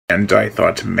and I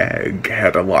thought Meg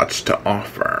had a lot to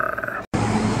offer.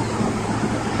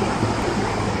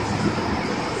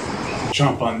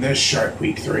 Jump on this Shark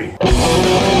Week 3.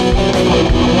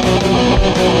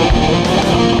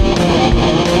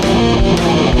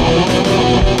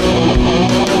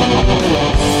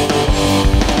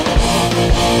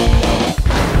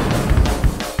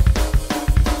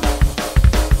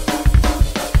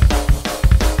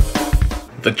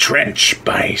 The Trench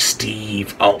by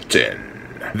Steve Alten.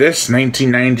 This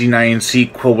 1999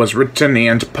 sequel was written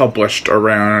and published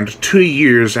around 2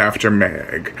 years after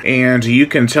Meg, and you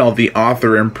can tell the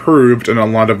author improved in a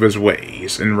lot of his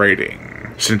ways in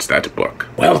writing since that book.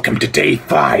 Welcome to day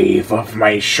 5 of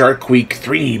my Shark Week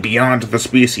 3 Beyond the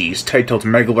Species, titled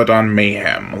Megalodon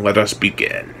Mayhem. Let us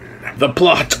begin. The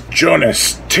plot: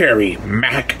 Jonas, Terry,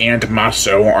 Mac, and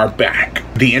Maso are back.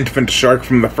 The infant shark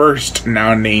from the first,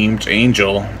 now named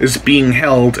Angel, is being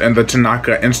held in the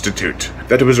Tanaka Institute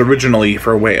that was originally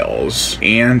for whales,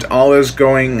 and all is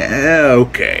going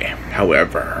okay.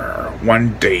 However,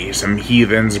 one day some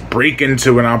heathens break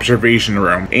into an observation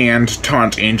room and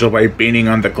taunt Angel by banging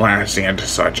on the glass and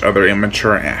such other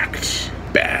immature acts.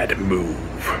 Bad move.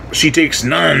 She takes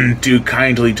none too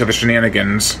kindly to the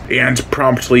shenanigans, and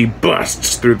promptly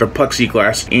busts through the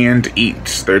plexiglass and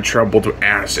eats their troubled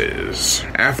asses.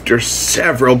 After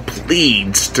several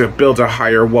pleads to build a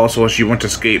higher wall so she won't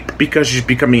escape, because she's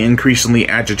becoming increasingly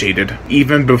agitated,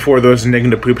 even before those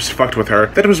nignapoops fucked with her,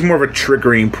 that was more of a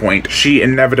triggering point, she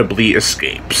inevitably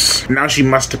escapes. Now she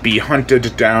must be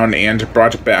hunted down and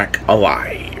brought back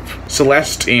alive.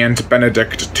 Celeste and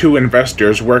Benedict, 2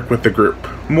 investors, work with the group,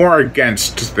 more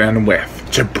against than with,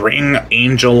 to bring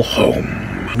Angel home.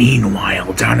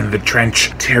 Meanwhile, down in the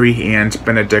trench, Terry and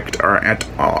Benedict are at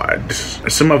odds.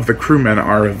 Some of the crewmen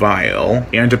are vile,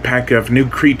 and a pack of new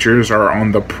creatures are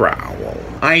on the prowl.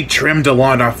 I trimmed a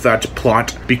lot off that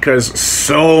plot because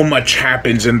so much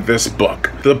happens in this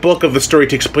book. The bulk of the story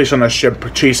takes place on a ship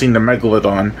chasing the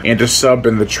Megalodon and a sub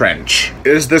in the trench.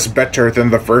 Is this better than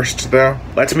the first, though?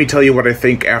 Let me tell you what I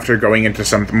think after going into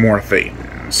some more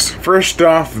things. First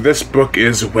off, this book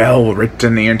is well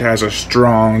written and has a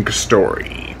strong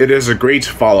story. It is a great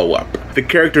follow-up. The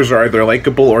characters are either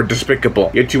likable or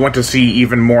despicable, yet you want to see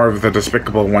even more of the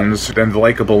despicable ones than the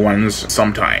likable ones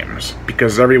sometimes,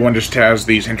 because everyone just has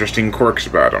these interesting quirks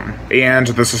about them. And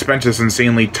the suspense is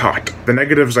insanely taut. The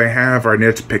negatives I have are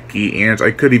nitpicky, and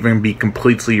I could even be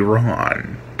completely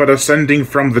wrong. But ascending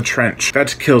from the trench,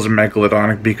 that kills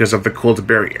Megalodon because of the cold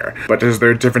barrier. But is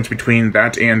there a difference between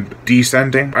that and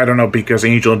descending? I don't know, because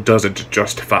Angel does it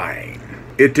just fine.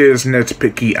 It is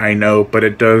nitpicky, I know, but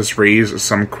it does raise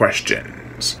some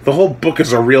questions. The whole book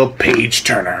is a real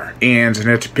page-turner, and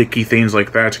nitpicky things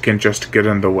like that can just get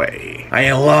in the way.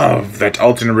 I love that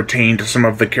Alten retained some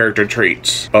of the character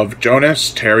traits of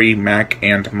Jonas, Terry, Mac,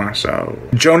 and Maso.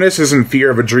 Jonas is in fear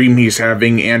of a dream he's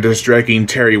having and is dragging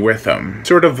Terry with him,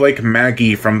 sort of like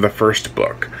Maggie from the first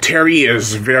book. Terry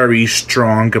is very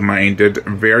strong-minded,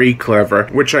 very clever,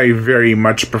 which I very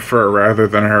much prefer rather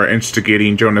than her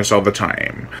instigating Jonas all the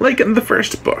time, like in the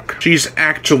first book. She's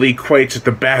actually quite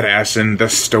the badass in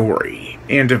the story,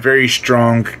 and a very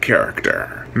strong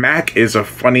character. Mac is a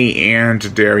funny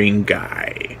and daring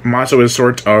guy. Maso is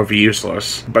sort of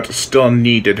useless, but still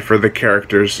needed for the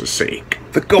character's sake.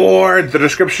 The gore, the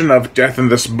description of death in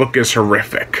this book is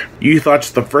horrific. You thought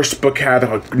the first book had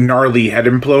a gnarly head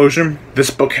implosion? This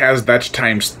book has that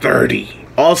times 30.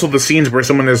 Also, the scenes where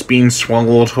someone is being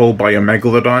swallowed whole by a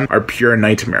megalodon are pure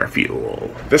nightmare fuel.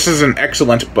 This is an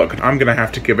excellent book. I'm gonna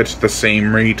have to give it the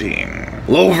same rating.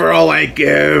 Overall, I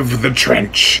give The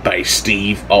Trench by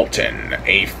Steve Alten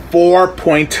a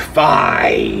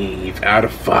 4.5 out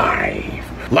of 5.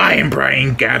 I'm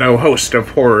Brian Gatto, host of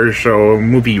Horror Show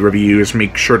Movie Reviews.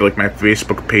 Make sure to like my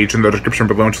Facebook page in the description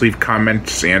below and to leave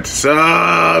comments and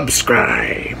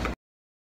subscribe.